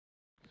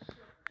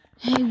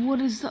Hey, what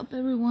is up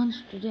everyone?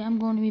 So today I'm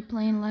going to be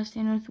playing Last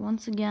Day on Earth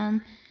once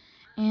again.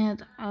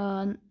 And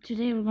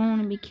today we're going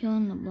to be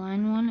killing the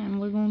blind one.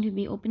 And we're going to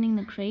be opening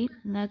the crate.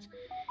 And that's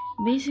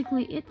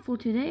basically it for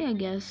today, I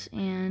guess.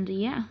 And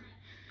yeah,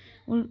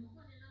 we're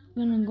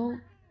gonna go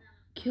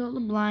kill the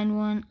blind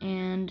one.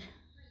 And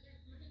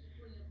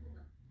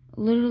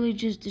literally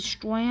just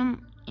destroy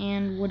him.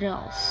 And what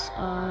else?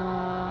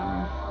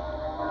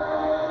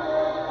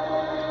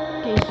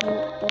 Okay, so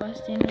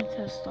Last Day on Earth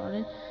has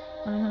started.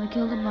 We're gonna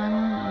kill the blind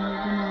one. And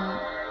we're gonna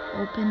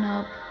open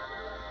up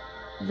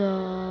the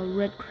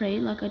red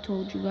crate like I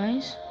told you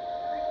guys.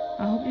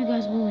 I hope you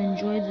guys will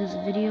enjoy this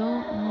video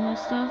and all that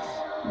stuff,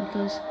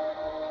 because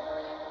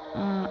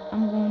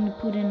I'm going to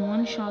put in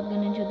one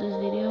shotgun into this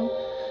video.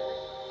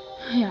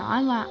 Yeah,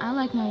 I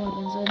like my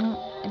weapons. I don't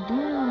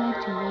really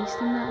like to waste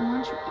them that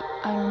much.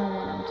 I don't know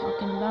what I'm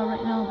talking about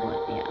right now,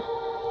 but yeah.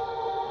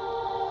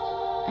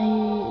 I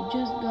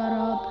just got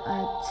up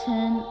at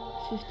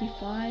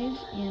 10:55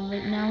 and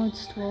right now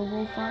it's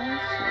 12:05,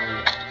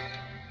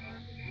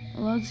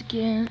 so let's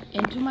get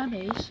into my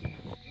base.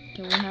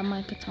 Okay, we have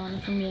my katana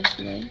from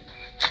yesterday.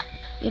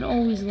 It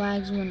always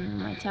lags when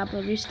my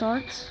tablet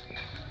restarts.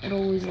 It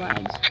always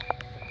lags.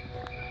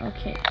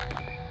 Okay.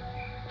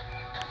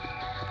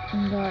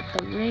 We got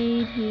the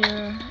raid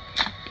here.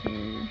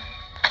 Okay.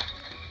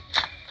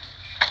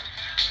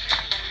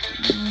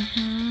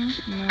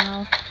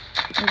 Now,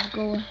 let's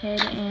go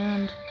ahead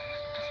and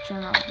let's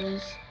turn off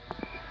this.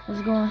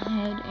 Let's go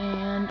ahead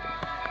and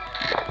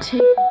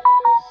take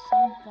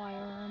some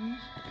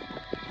firearms.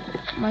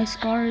 My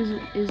Scar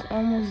is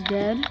almost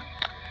dead.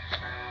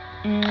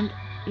 And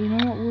you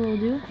know what we'll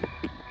do?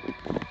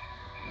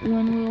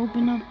 When we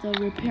open up the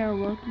repair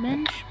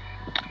workbench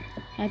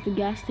at the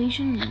gas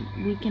station,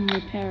 we can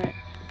repair it.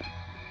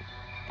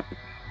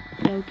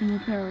 Yeah, we can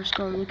repair our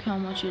Scar. Look how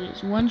much it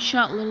is. One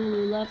shot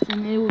literally left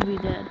and it would be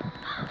dead.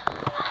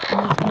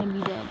 And it's gonna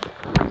be dead.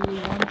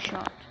 Literally one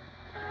shot.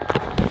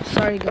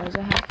 Sorry guys,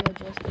 I have to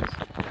adjust this.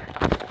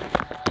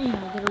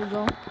 Yeah, there we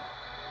go.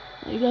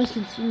 You guys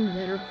can see me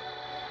better.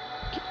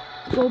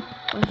 Let's go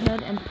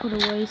ahead and put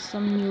away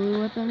some melee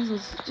weapons.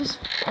 Let's just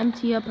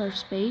empty up our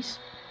space.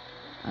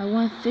 I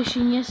went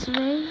fishing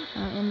yesterday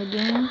in the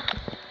game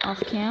off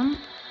cam,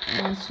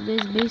 and so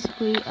there's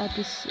basically at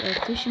this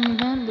fishing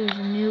event there's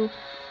a new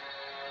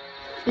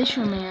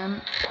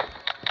fisherman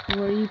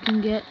where you can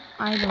get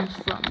items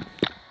from.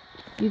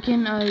 You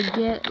can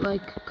get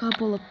like a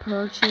couple of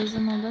perches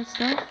and all that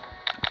stuff.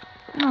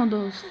 You know,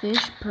 those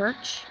fish,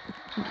 perch.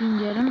 You can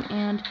get them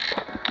and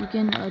you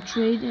can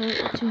trade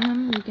to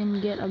him. You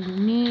can get a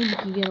grenade, you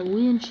can get a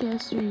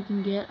Winchester, you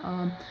can get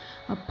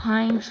a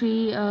pine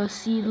tree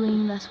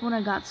seedling. That's what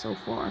I got so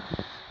far.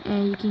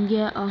 And you can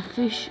get a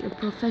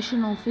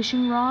professional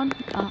fishing rod.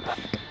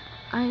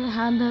 I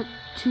had that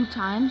 2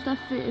 times, that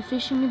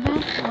fishing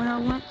event when I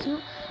went to,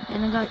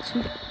 and I got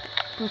 2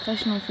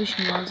 professional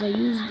fishing rods. I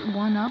used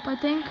one up, I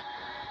think.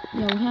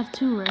 Yeah, we have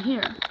 2 right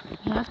here.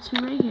 We have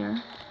 2 right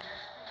here.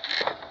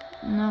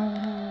 Now we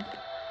have,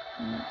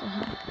 what the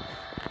hell?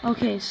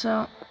 Okay,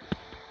 so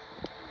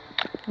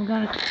we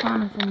got a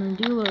katana from the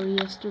dealer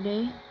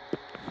yesterday.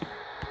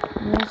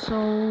 We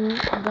also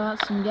got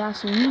some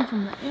gasoline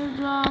from the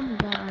airdrop. We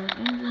got our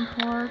engine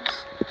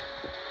parts.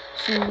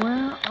 So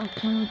where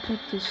can we put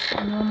this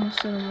normal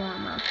set of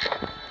armor?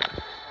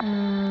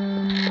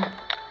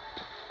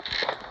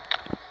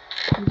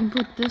 We can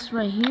put this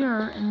right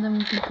here, and then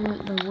we can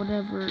put the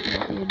whatever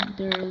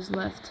there is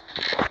left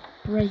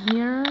right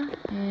here,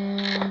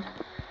 and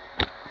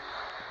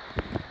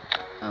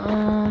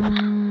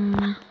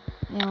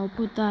yeah, I'll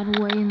put that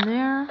away in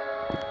there.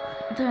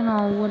 Then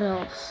what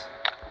else?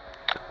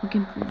 We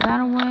can put that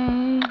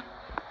away.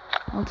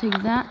 I'll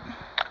take that,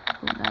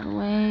 put that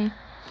away.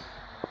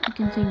 We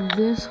can take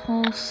this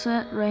whole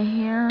set right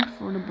here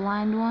for the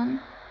blind one.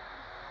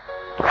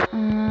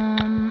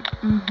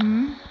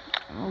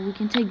 Well, we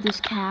can take this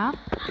cap,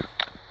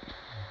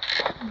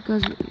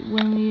 because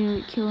when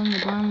we're killing the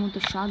blind with the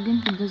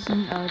shotgun, it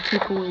doesn't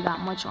take away that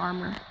much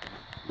armor.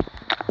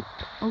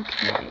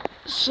 Okay,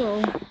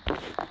 so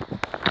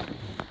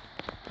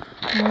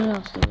what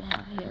else do we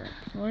have here?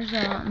 Where's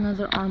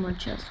another armor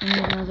chest? We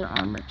need another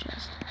armor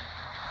chest.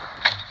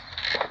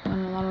 Got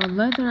a lot of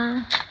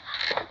leather.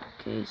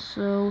 Okay,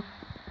 so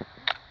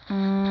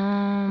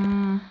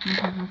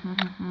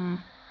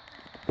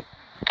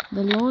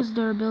the lowest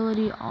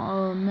durability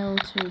are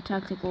military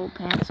tactical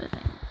pants, I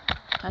think.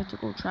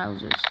 Tactical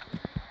trousers.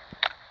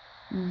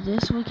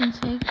 This we can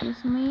take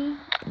with me,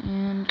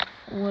 and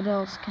what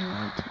else can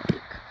we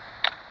take?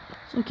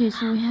 Okay,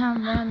 so we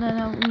have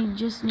that. We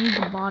just need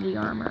the body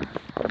armor.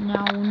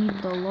 Now we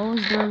need the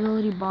lowest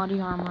durability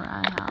body armor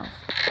I have.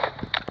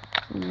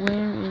 So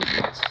where is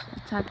it? The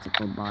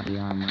tactical body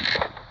armor.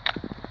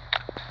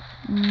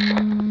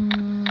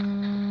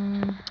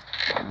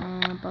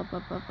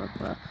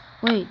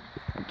 Wait,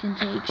 we can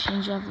take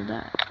exchange after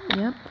that.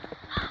 Yep.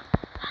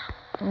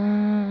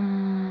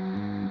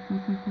 And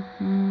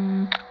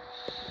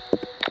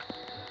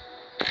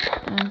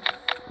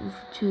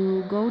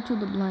to go to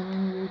the blind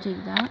one, we'll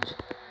take that.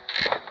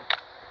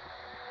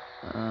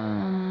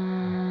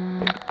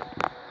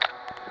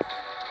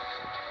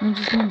 We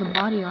just need the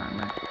body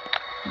armor.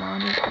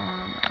 Body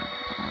armor.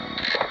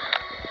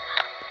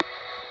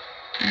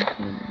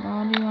 Okay, the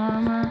body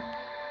armor.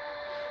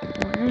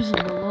 Where is it?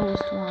 The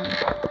lowest one.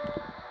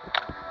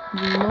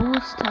 The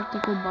lowest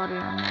tactical body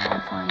armor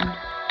I'll find.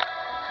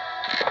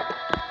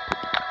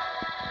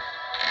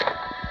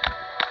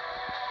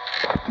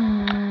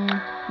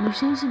 There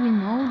seems to be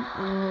no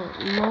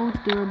low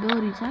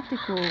durability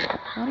tactical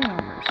body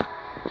armors.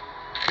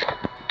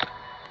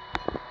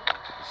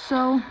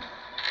 So,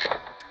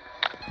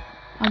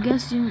 I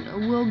guess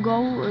we'll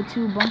go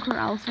to Bunker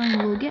Alpha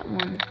and we'll get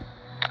one.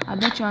 I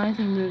bet you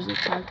anything there's a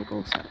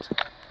tactical set.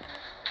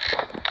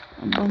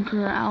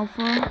 Bunker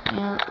Alpha,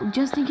 and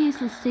just in case,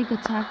 let's take a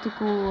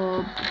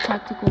tactical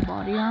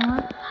body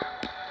armor.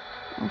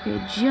 Okay,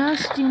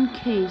 just in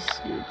case,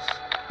 dudes.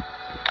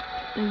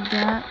 Like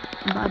that,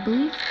 but I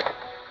believe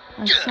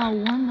I saw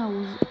one that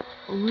was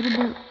a little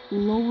bit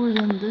lower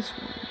than this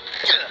one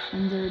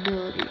in their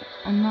ability.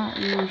 I'm not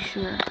really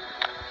sure.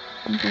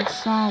 I think I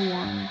saw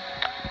one.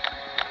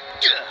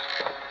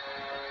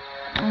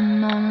 Oh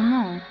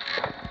no.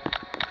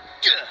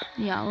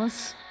 Yeah,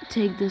 let's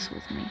take this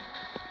with me.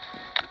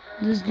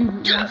 This dude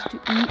wants to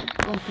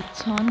eat like a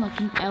ton, like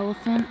an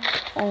elephant,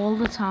 all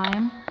the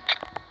time.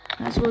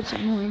 That's what's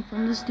annoying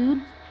from this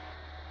dude.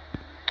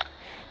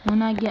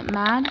 When I get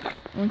mad,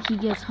 when he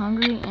gets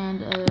hungry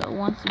and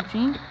wants to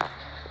drink,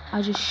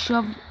 I just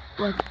shove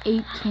like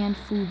 8 canned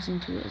foods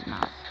into his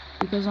mouth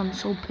because I'm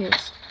so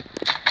pissed.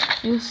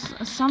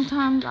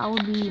 Sometimes I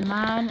would be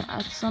mad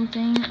at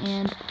something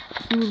and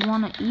he would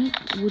want to eat,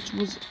 which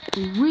was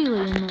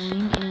really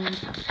annoying, and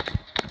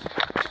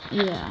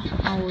yeah,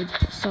 I would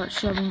start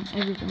shoving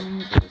everything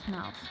into his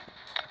mouth.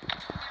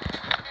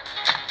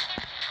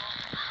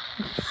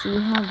 Okay, so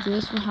we have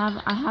this.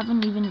 I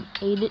haven't even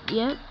ate it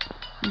yet.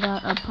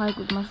 Got a pike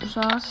with mustard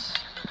sauce.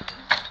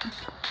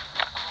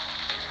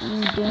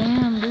 Oh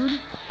damn, dude.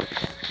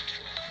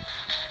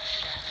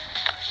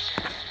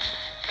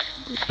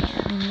 Put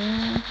that in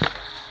there.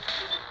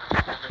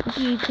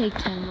 Okay, take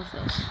 10 with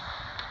this.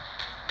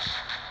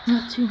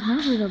 Got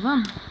 200 of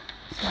them.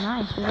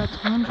 Nice, we got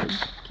 200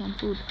 canned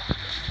food.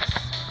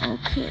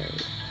 Okay.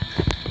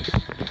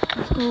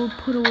 Let's go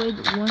put away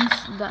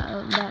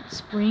that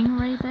spring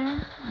right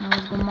there. And I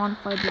was gonna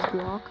modify this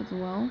block as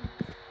well.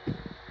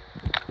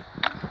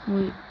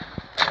 Wait,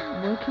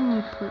 where can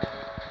we put?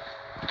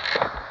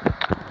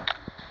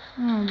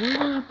 Oh, where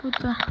did I put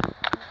the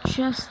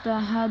chest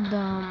that had the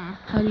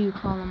how do you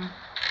call them?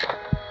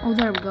 Oh,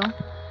 there we go.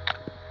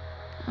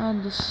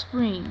 The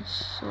springs.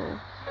 So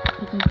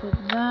you can put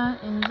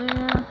that in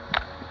there.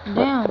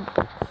 Damn,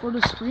 for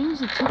the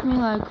springs it took me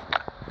like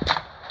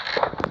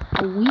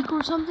a week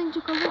or something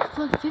to collect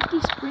like 50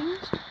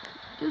 springs.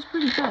 It was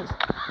pretty fast.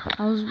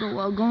 I was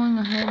going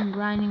ahead and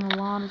grinding a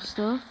lot of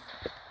stuff,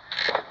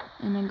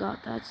 and I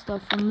got that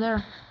stuff from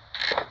there.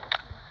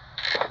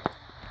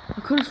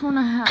 I could have sworn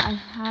I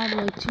had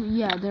like 2.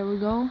 Yeah, there we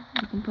go.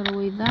 You can put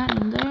away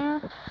that in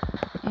there,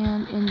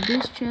 and in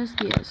this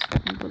chest, yes, you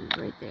can put it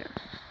right there.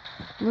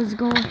 Let's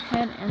go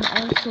ahead and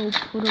also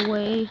put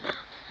away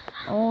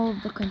all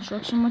of the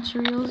construction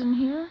materials in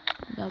here.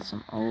 We got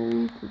some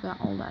oak, we got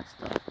all that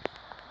stuff.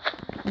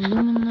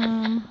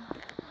 Aluminum.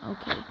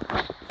 Okay.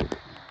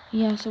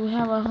 Yeah, so we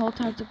have our whole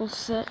tactical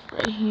set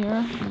right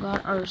here. We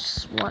got our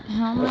SWAT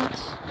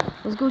helmets.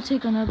 Let's go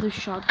take another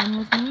shotgun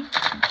with me,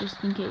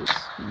 just in case,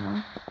 you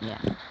know?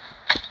 Yeah.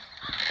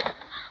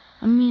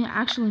 I mean,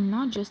 actually,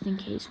 not just in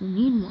case. We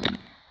need one.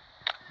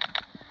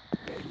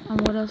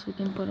 And what else we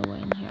can put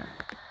away in here?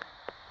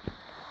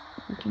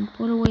 We can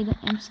put away the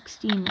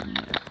M16 in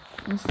here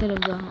instead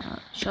of the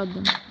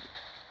shotgun.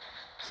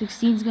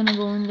 16's gonna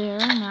go in there.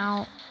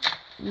 Now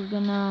we're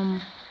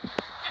gonna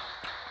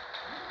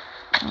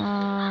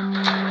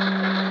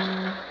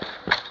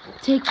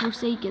take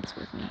first aid kits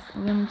with me.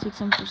 We're gonna take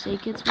some first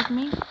aid kits with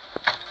me.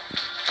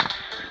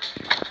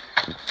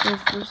 So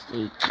first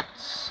aid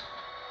kits.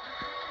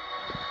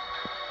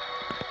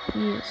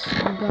 Yes,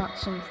 we got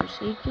some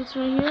first aid kits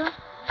right here.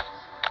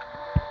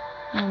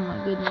 Oh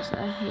my goodness,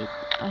 I hate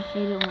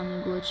it when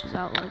it glitches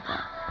out like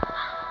that.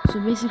 So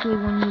basically,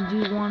 when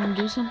you do want to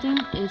do something,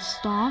 it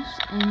stops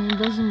and it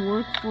doesn't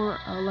work for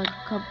like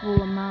a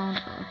couple amount,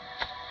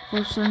 for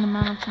a certain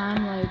amount of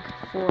time, like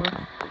for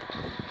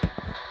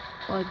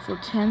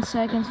 10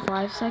 seconds,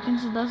 5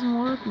 seconds, it doesn't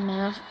work. Man,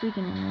 that's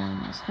freaking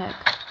annoying as heck.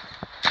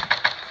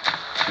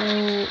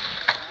 So,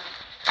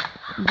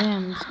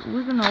 damn,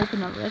 we're gonna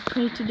open a red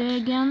crate today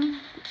again.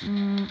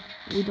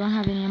 We don't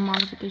have any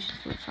modifications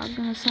for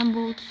shotgun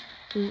assembled.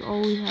 This is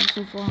all we have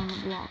so far on the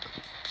block.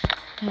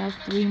 We have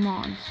 3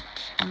 mods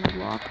on the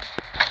block.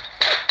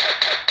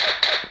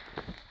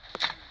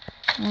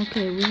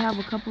 Okay, we have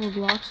a couple of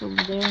blocks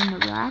over there in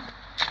the rack.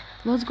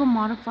 Let's go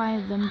modify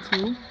them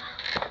too.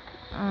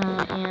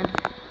 And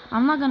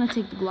I'm not gonna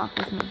take the Glock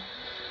with me.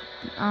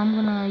 I'm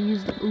gonna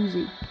use the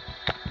Uzi.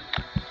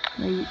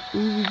 The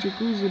Uzi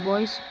Jacuzzi,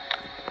 boys.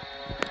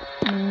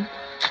 And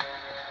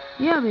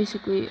yeah,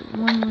 basically,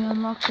 when we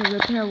unlock the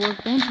repair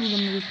workbench, we're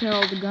gonna repair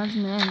all the guns,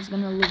 man. It's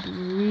gonna look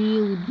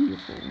really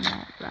beautiful in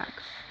that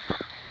rack.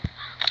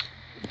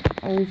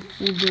 All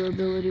full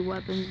durability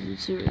weapons, dude,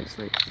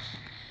 seriously.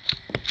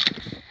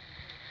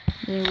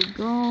 There we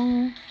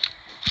go.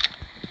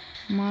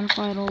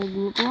 Modified all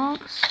glue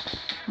blocks.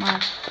 My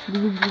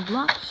glue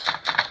blocks.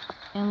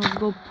 And let's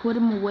go put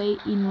them away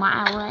in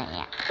my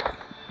rack.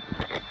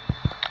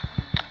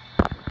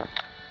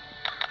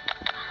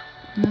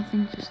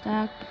 Nothing to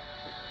stack.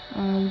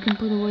 We can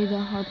put away the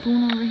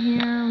harpoon over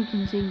here. We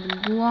can take the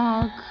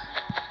Glock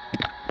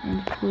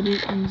and put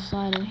it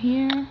inside of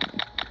here.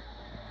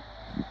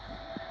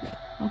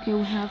 Okay,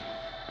 we have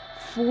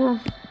 4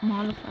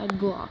 modified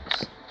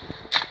Glocks.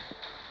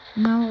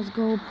 Now let's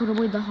go put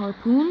away the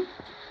harpoon.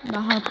 The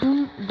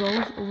harpoon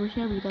goes over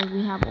here because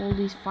we have all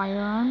these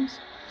firearms.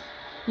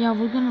 Yeah,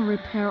 we're gonna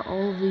repair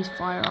all of these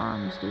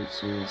firearms, dude.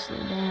 Seriously,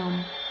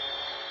 damn.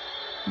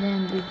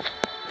 Damn, dude.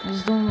 I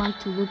just don't like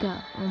to look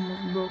at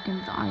almost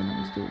broken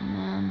items, dude.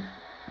 Man.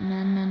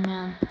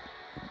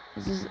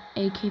 This is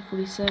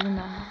AK-47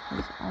 that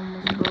is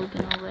almost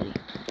broken already.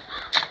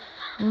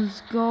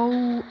 Let's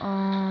go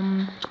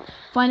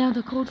find out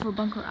the code for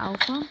Bunker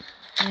Alpha.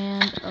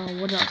 And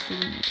what else do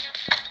we need?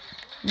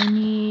 We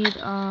need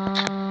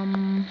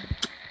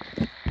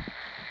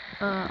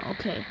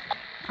okay.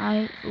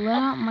 I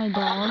let out my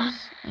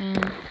dogs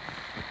and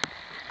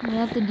let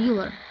out the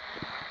dealer.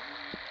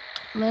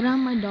 Let out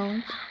my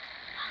dogs.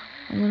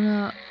 I'm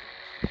gonna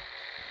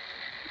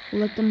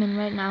let them in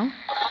right now.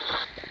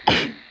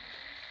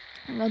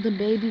 Let the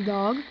baby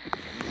dog.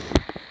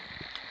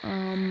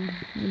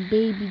 The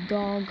baby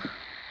dog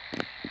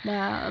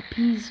that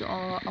pees a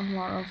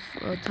lot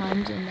of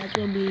times, and that's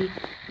gonna be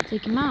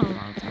take him out a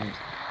lot of times.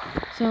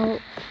 So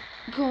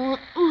go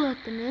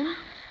let them in.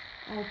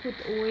 I'll put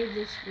away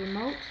this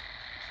remote.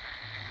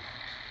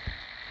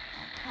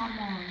 Oh, come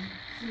on,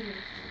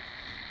 seriously.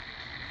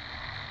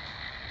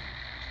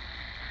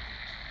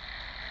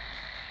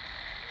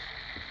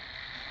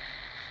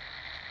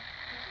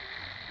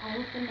 I'll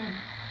let them in.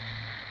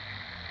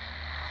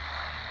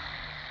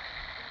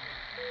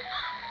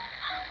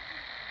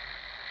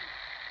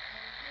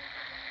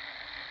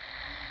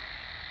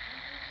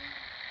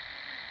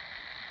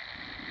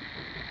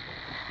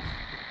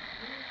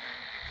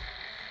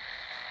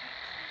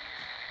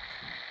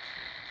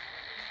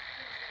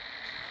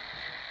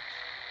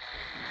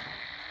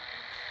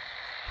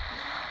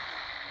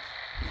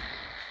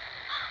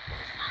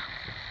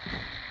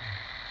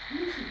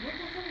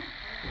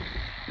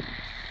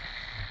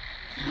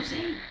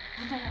 Lucy,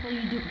 what the hell are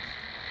you doing?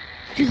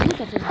 Just look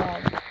at this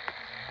dog.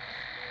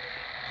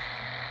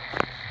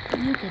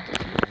 Look at this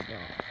little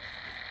dog.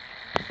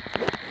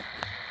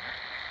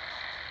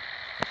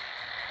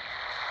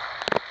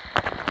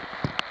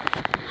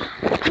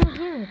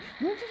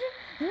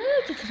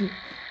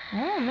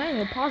 Oh man,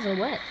 your paws are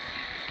wet.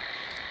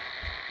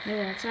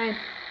 Maybe outside.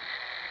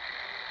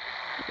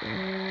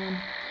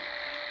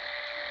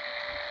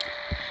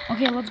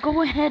 Okay, let's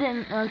go ahead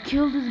and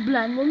kill this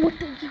blind one. What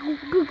the hell?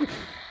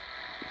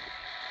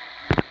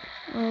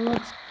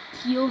 Let's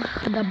kill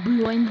the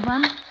blind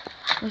one.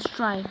 Let's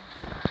try.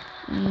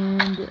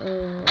 And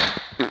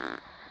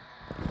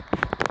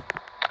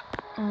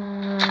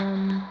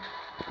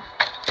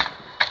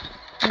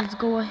let's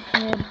go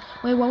ahead.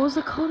 Wait, what was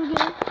the code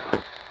again?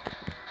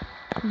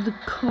 The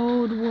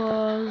code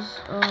was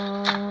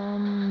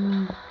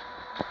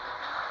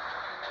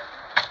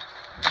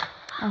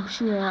oh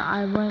shoot,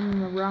 I went in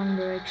the wrong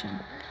direction.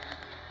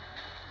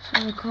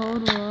 So the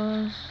code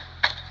was,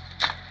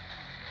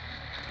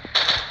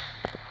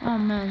 oh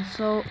man,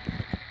 so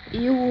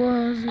it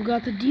was, we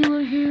got the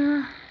dealer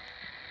here.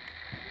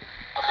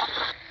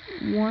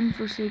 1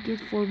 first-aid kit,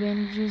 4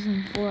 bandages,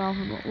 and 4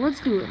 alcohol. Let's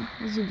do it.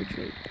 Let's do the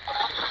trade.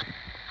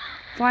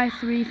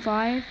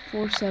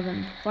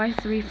 53547.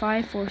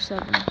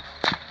 53547.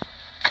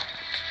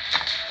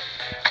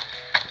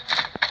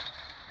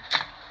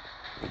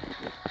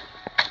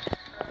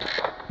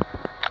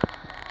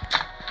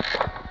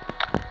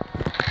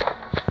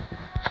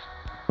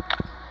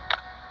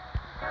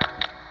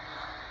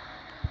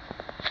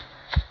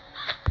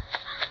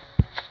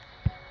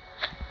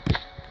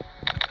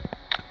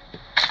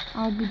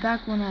 I'll be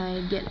back when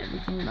I get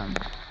everything done.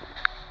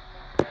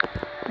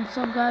 What's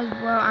up, guys?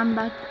 Well, I'm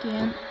back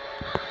again.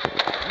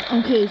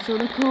 Okay, so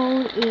the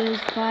code is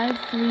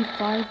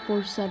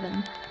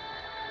 53547.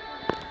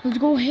 Let's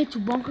go ahead to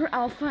Bunker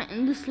Alpha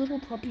and this little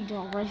puppy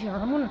dog right here.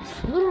 I'm gonna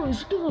literally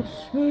steal.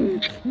 Okay.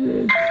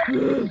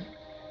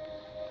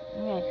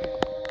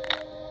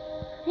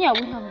 Yeah,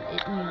 we have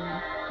it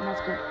now.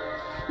 That's good.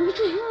 What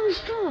the hell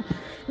is that?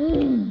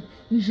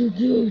 You're so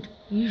cute.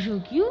 You're so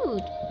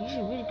cute. You're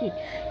so really cute.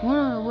 You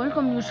wanna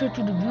welcome yourself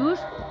to the viewers?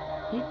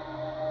 Hey,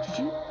 did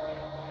you?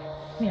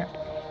 Here.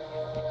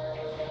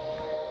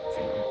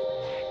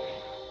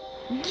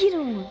 Get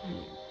over here.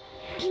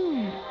 Get over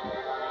here.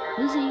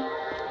 Lucy.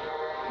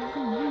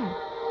 Come on.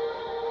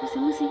 Lucy,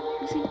 Lucy,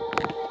 Lucy.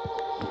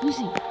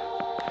 Lucy.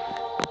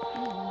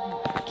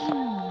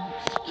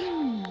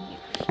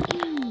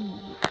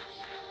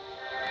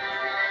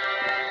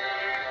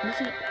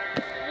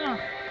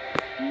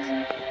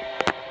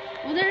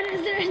 there it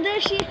is,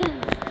 there she is.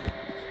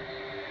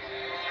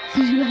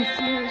 Yes,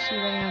 there she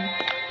ran.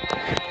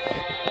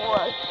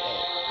 Okay,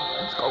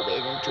 let's go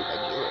into the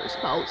dealer's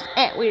post.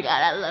 And we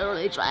gotta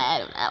literally try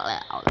it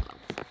out.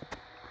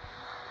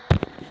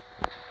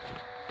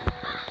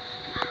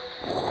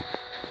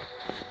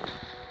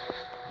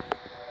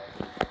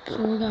 So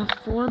we got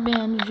 4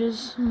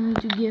 bandages we need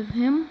to give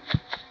him.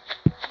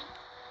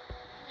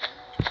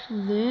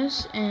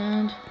 This,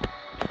 and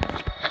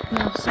we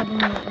have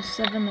 7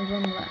 of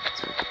them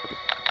left.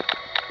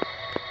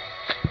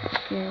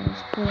 Okay,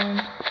 let's put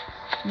in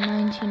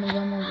 19 of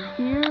them over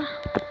here.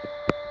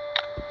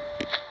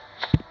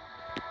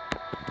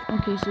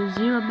 Okay, so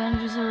 0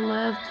 bandages are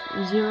left,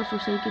 0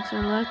 first aid kits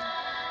are left,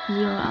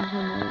 0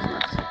 alcohol is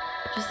left.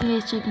 Just in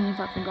case, checking if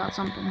I forgot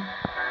something.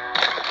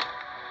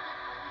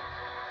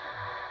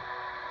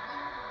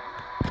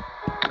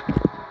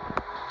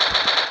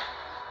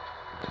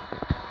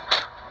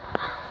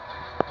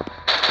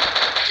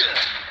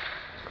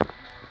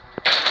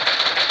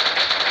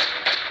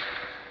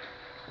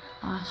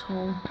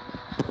 Asshole.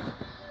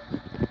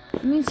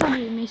 I mean,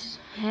 somebody makes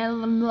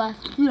hell of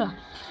left.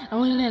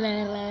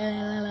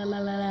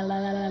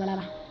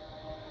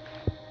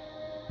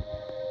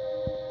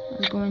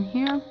 Let's go in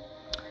here.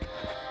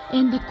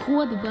 And the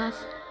code was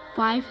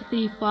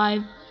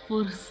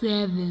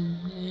 53547.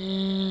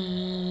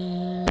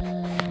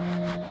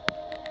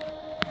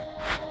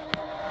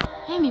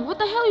 Amy, what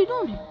the hell are you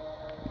doing here?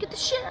 Get the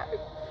shit out of here.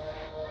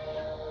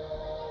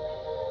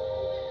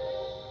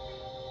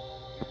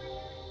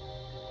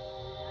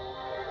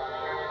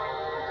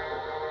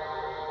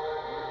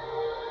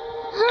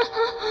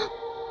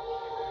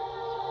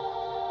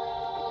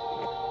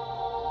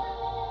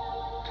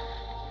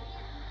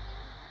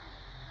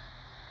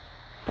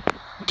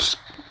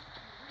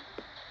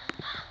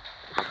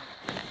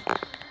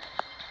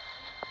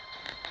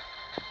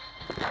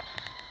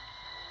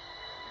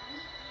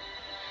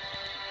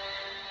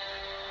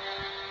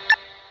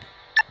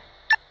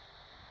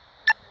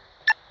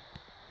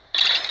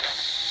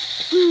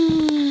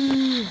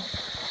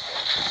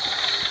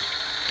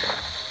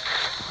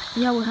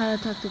 Yeah, we had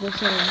a tactical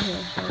set over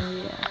here, so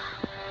yeah.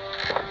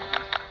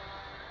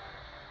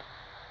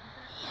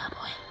 Yeah,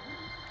 boy.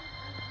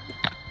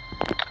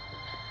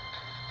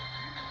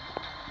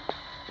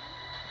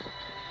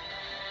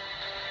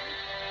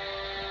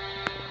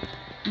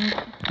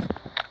 Okay.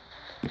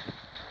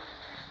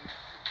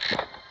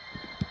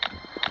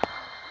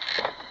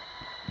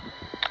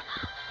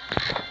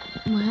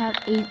 We have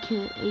 8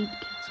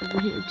 kits over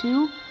here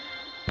too.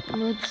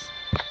 Let's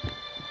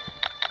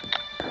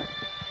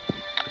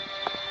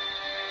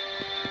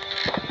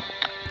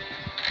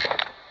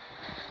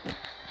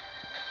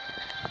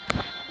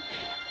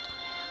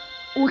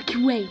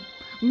okay, wait.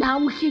 Now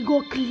we can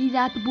go clean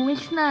out the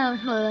boys now.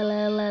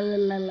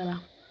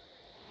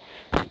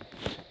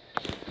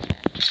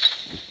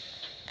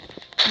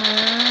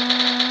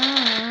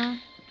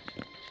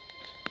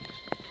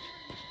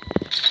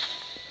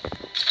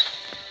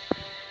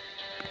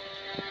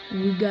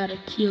 We gotta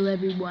kill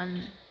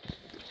everyone.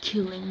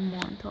 Killing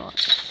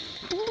montage.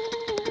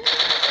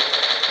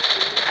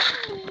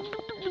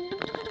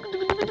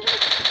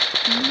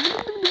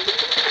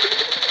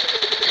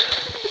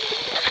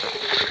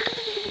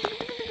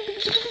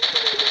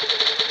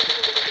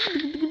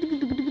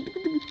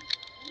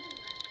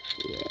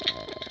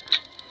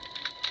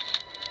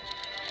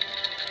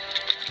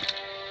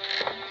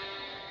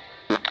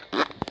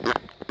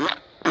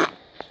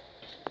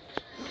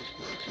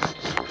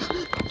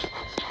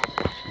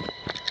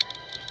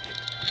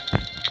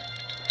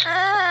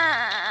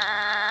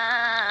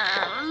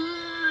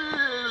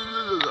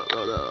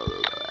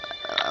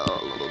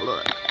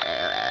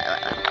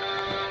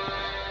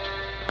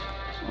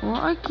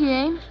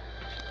 Okay.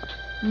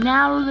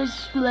 Now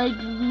let's like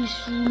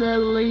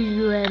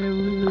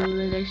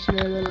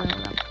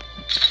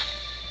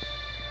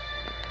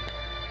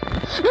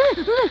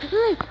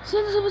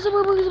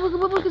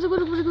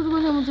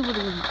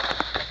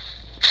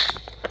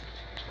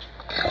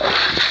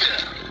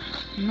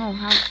no,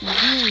 how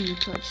dare you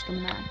touch the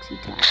maxi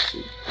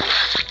taxi?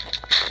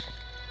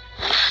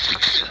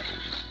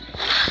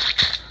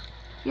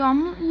 Yo,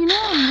 I'm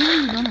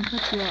really gonna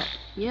cut you up.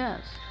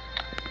 Yes.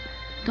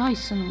 Die,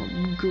 son of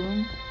a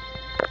gun.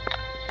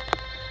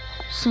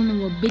 Son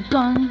of a big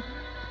gun.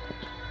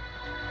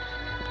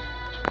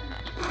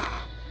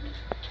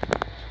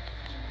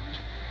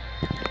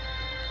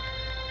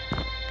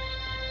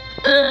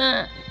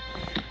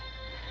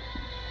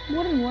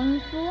 What a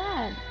wonderful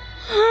lad.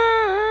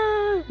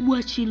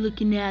 What you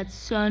looking at,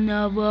 son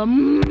of a...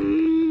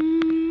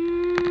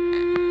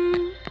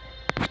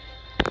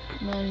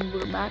 Then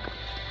we're back.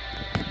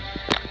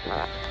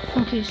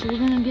 Okay, so we're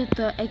gonna get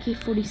the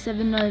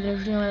AK-47.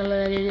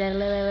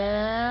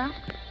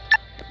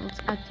 Let's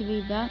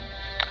activate that.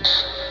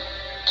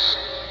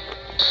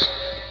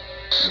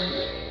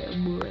 Yeah,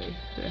 boy.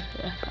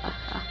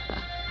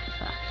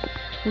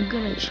 We're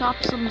gonna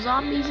chop some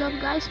zombies up,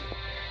 guys.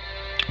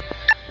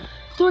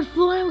 3rd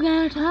floor, we're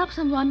gonna chop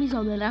some zombies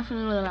on the left.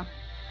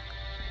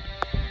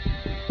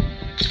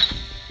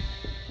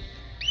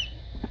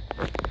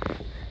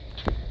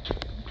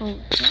 Oh,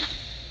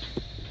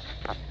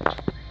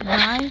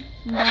 die,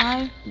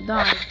 die,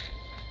 die.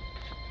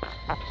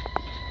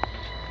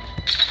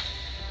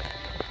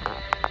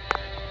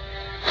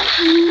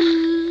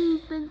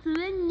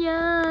 Pennsylvania.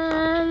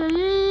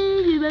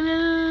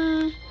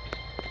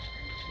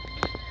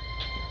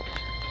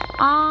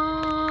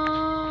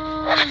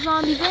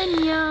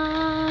 Zombievania.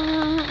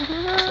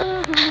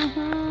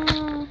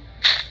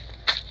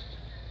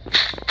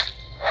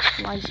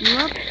 Slice you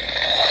up.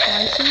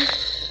 Slicey.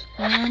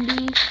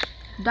 Handy.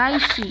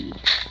 Dicey.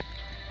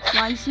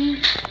 Slicey.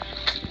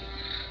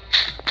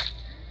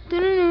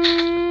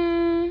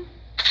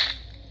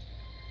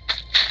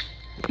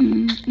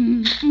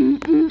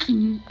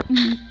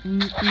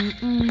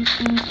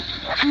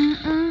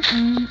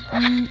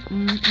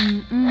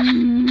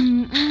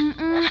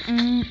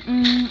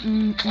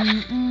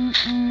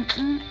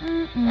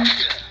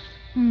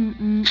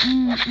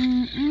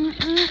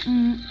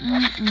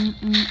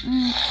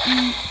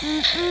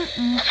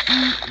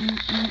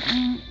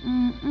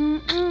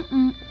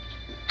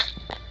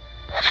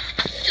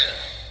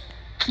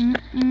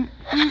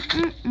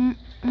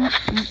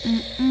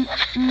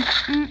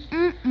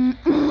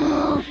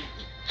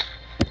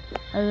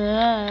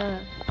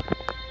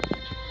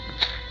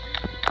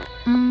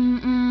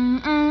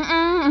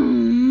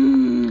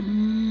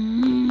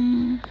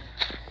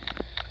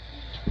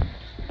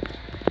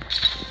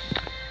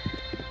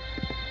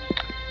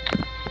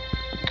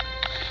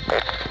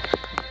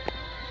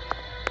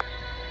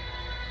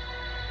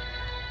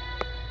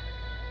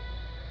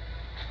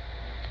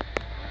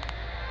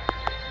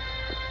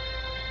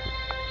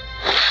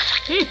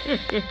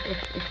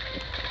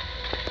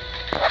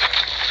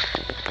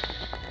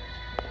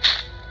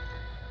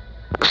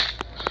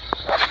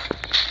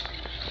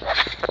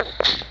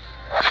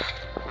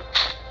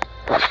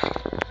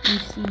 You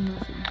see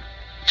nothing.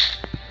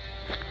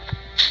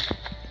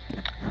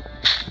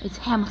 It's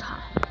hammer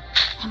time.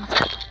 Hammer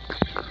time.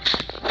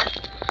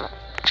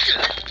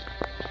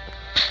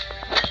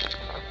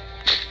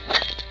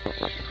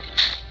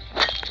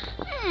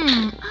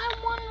 I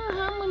wonder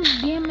how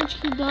much damage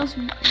he does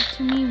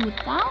to me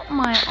without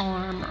my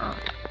armor.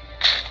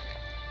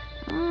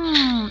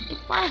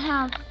 If I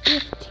have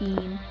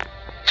 15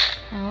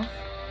 health.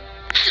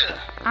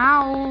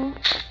 Ow.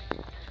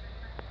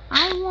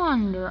 I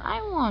wonder.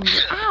 Ow,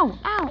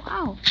 ow,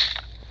 ow.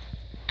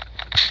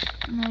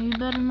 No, you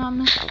better not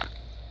miss.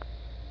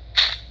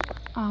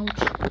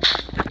 Ouch.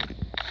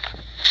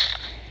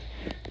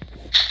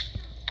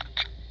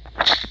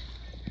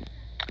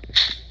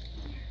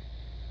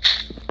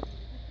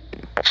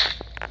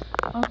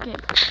 Okay.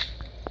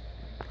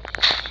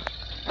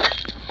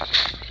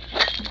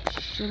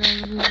 Should I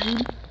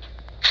resume?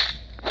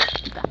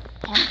 Got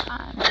hammer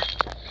time.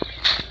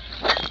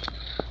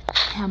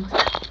 Hammer time.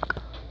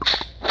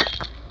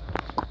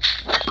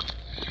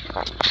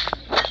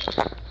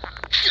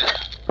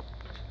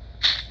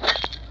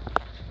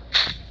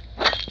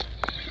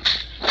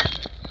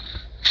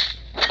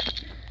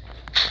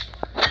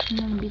 I'm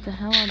gonna beat the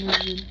hell out of this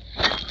dude.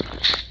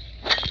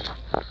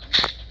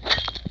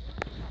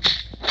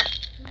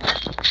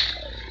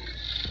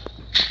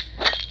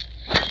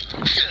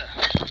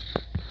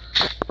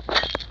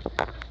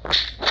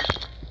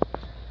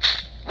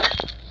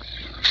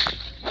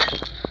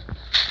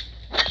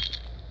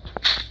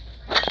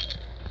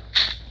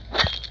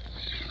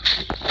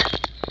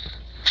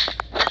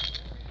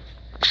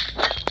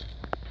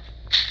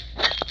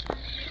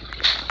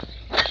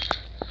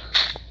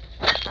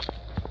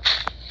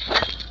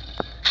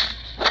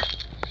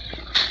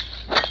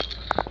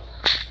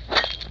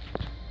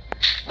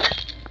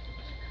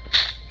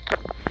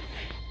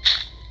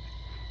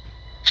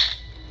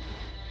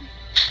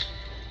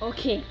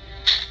 Okay,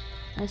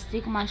 let's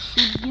take my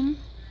shotgun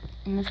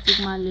and let's take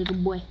my little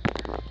boy.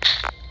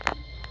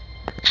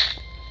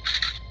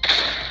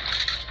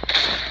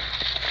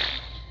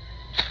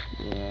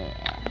 Yeah,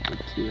 we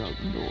killed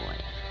the boy.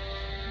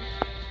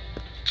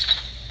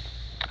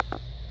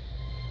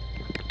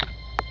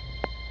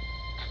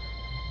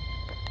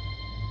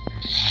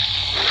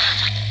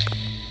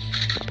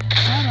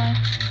 Bye-bye.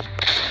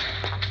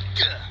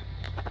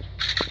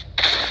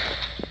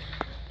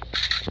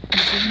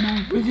 This is my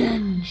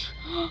revenge.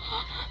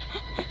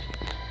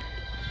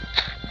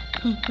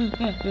 We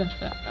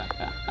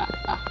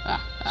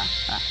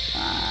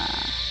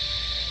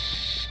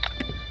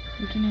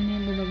can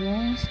enable the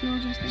rolling skill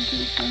just in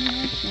case for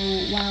here. So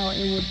while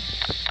it would,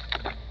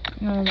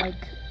 you know,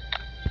 like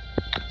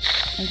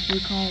we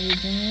call it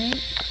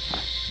regenerate.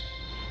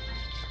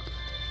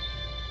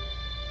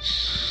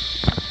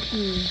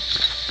 Okay.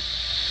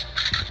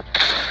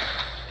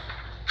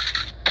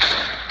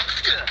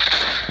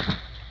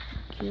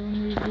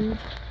 Killing this dude.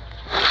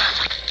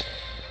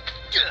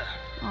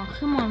 Oh,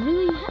 come on,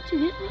 really? You have to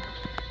hit me?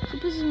 It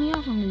pisses me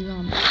off on these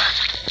zombies.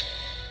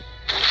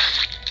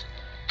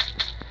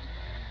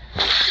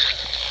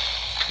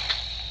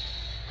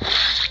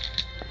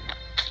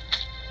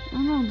 I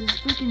don't know, this is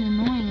freaking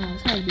annoying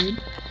as hell, dude.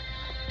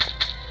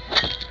 I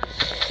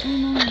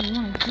don't know if I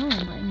want to kill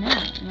him right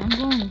now. And I'm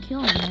going to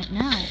kill him right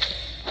now.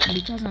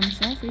 Because I'm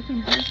so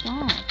freaking pissed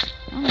off.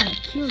 I'm gonna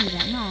kill you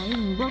right now. I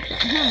even broke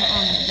that hammer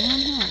on my damn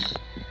hand.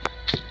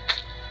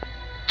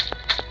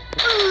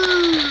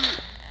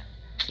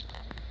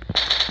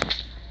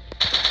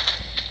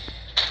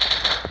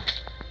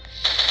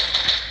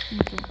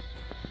 Okay.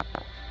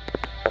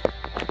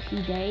 He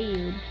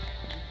died.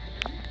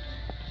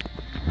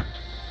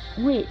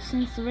 Wait,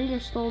 since the raider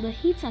stole the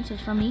heat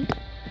sensors from me.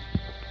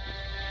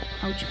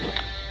 Ouch.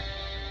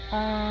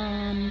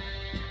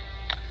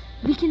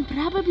 We can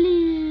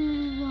probably...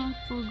 I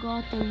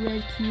forgot the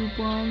red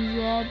coupons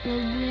at the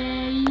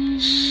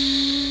base.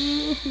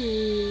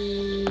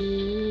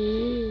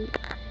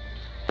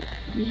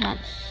 We had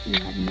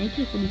an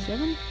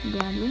AK-47,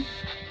 gladly.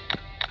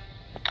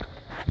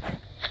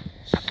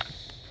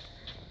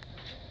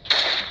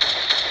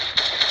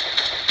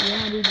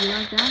 Yeah, did you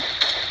like that?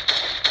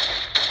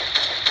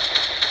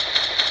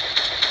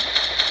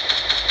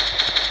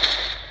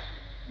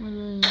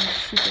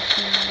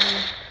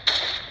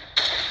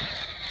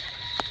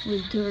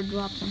 Wait, turret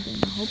drop something.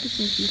 I hope it's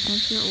a heat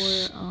sensor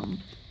or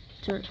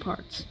turret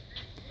parts.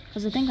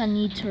 Because I think I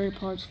need turret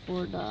parts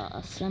for the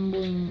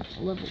assembling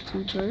level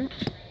 2 turret.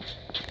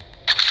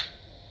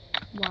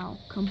 Wow,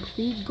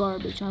 complete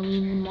garbage. I don't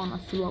even want to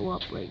throw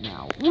up right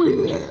now.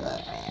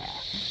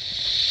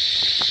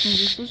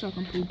 Transistors are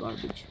complete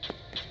garbage.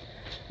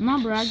 I'm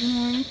not bragging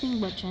or anything,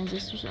 but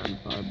transistors are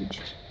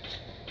garbage.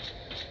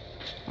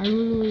 I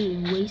literally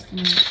wasted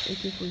my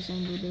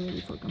AK-47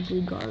 ability for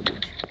complete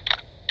garbage.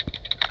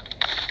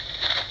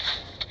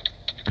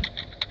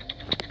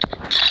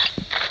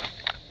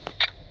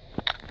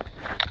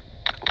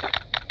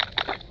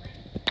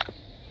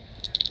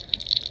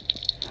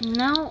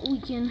 Now we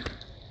can...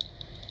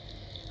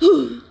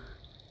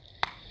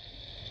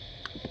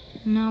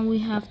 Now we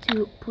have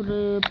to put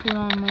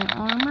on my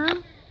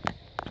armor.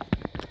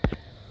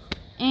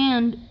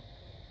 And...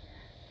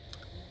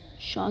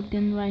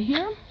 shotgun right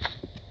here.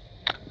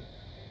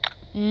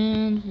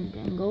 And we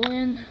can go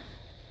in.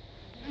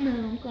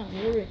 I'm kind of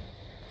worried.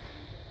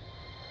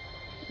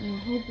 I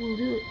hope we'll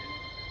do it.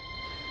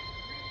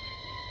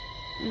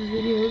 This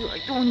video is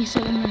like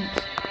 27 minutes.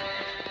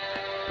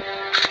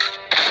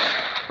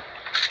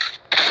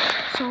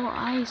 So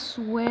I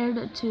swear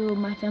to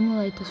my family,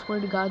 like the swear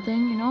to God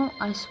thing, you know,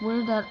 I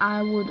swear that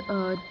I would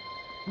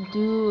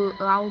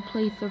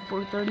play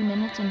for 30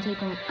 minutes and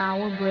take an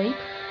hour break.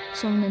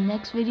 So in the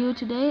next video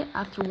today,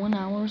 after 1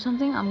 hour or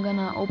something, I'm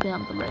gonna open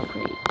up the red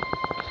crate.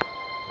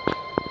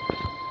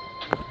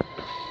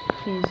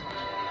 Okay, it's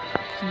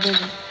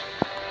bigger.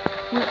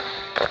 What?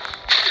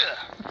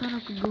 I thought I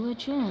could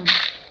glitch in.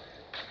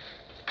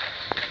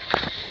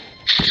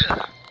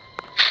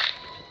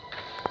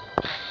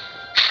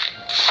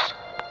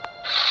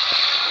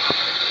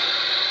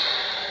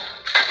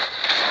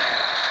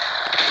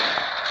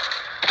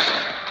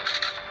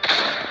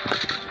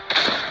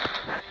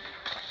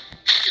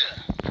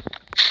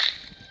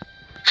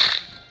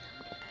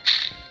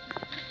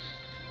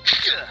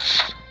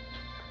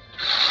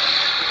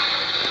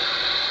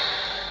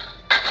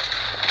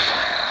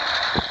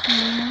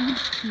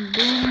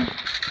 Boom,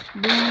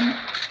 boom,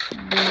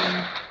 boom.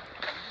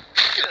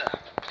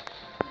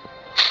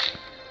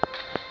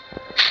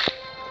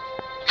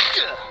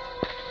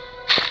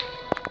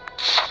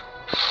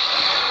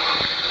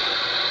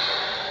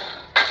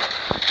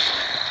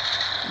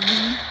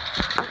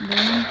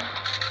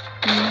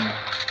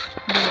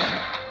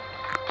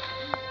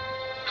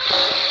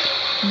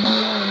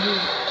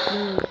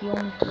 He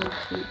only took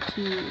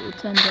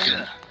 10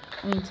 damage.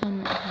 I mean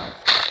 10 health.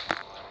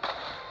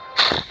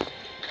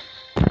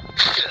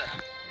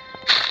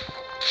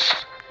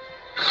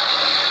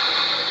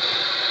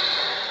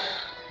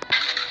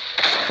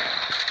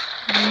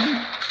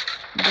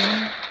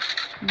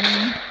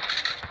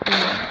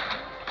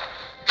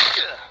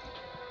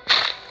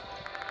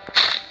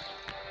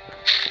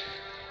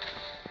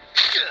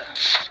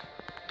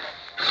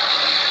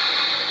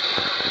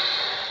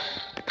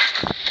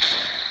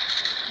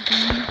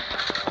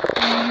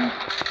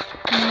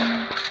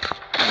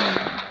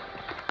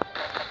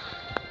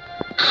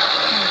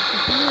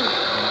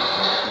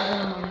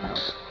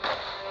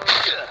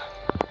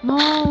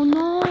 No,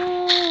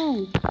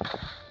 no!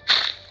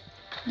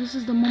 This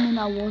is the moment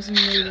I wasn't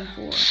waiting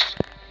for.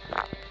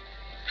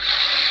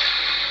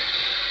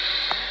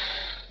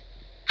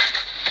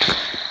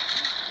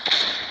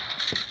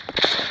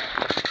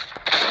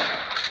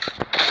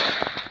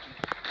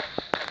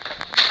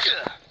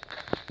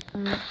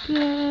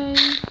 Okay.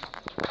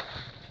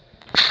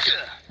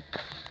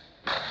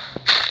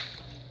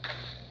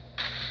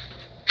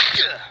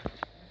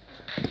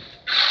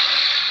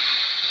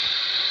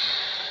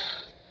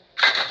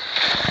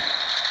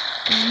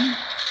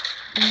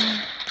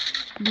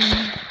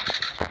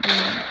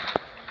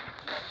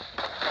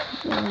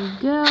 There we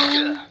go.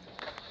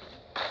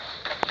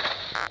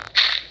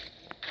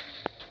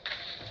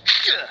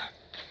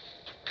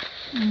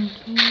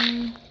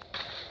 Okay.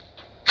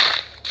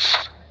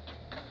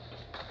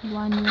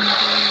 Blind range.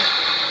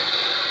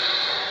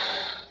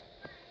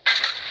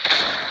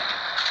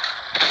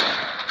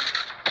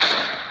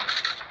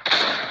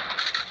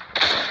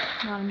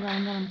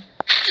 got him.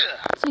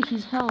 Looks like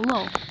he's hella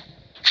low.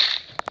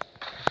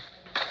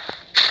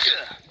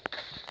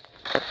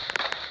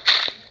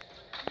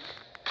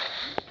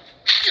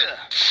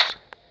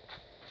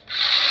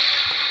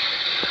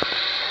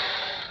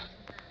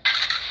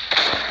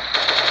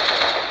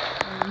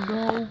 There we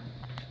go.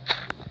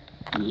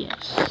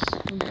 Yes,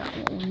 we got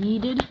what we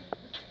needed.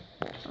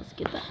 Let's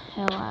get the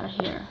hell out of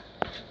here.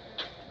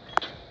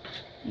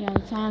 Yeah, the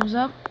time's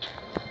up.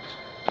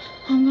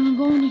 I'm gonna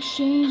go and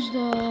exchange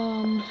the,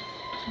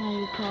 how do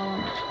you call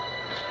them?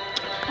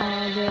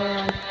 The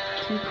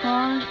key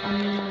card,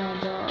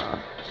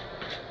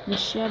 the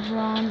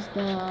chevrons,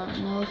 the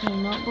military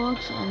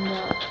notebooks, and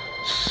the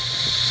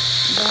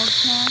dog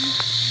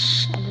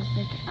tags,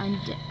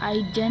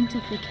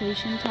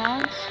 identification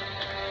tags.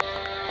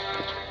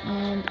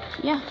 And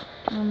yeah,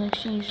 I'm gonna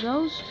exchange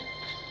those.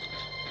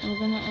 We're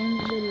gonna end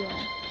the video.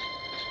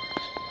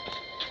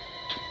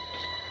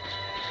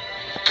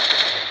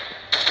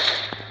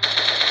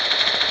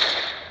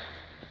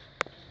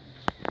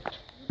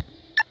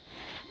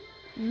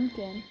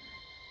 Okay.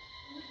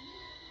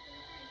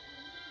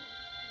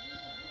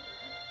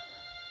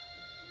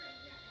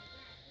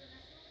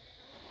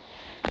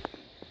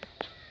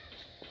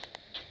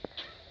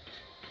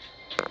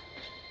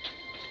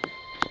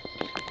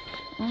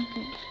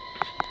 Okay.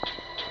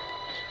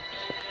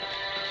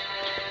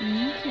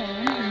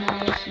 Okay,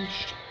 now let's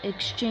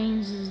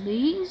exchange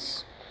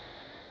these.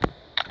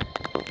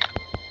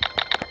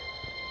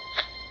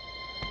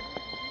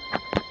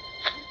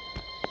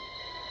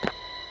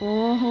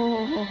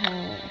 Oh,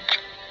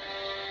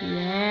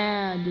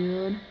 yeah,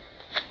 dude.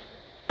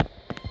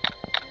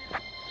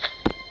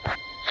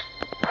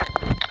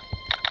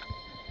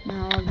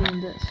 Now I'm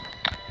doing this.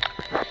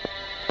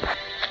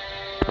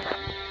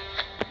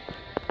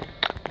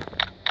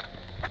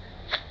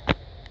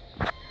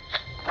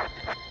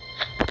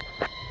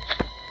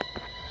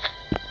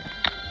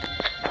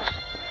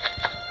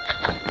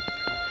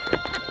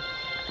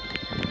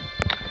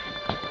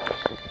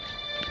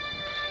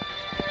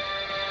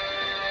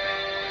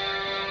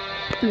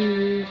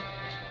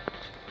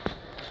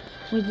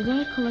 Wait, did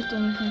I collect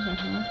anything from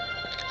here?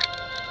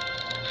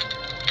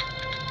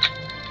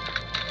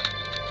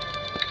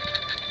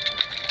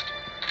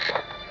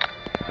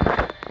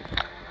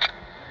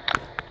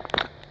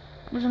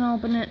 We're gonna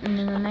open it in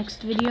the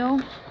next video.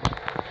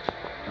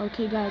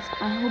 Okay guys,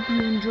 I hope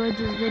you enjoyed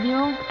this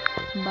video.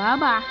 Bye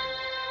bye.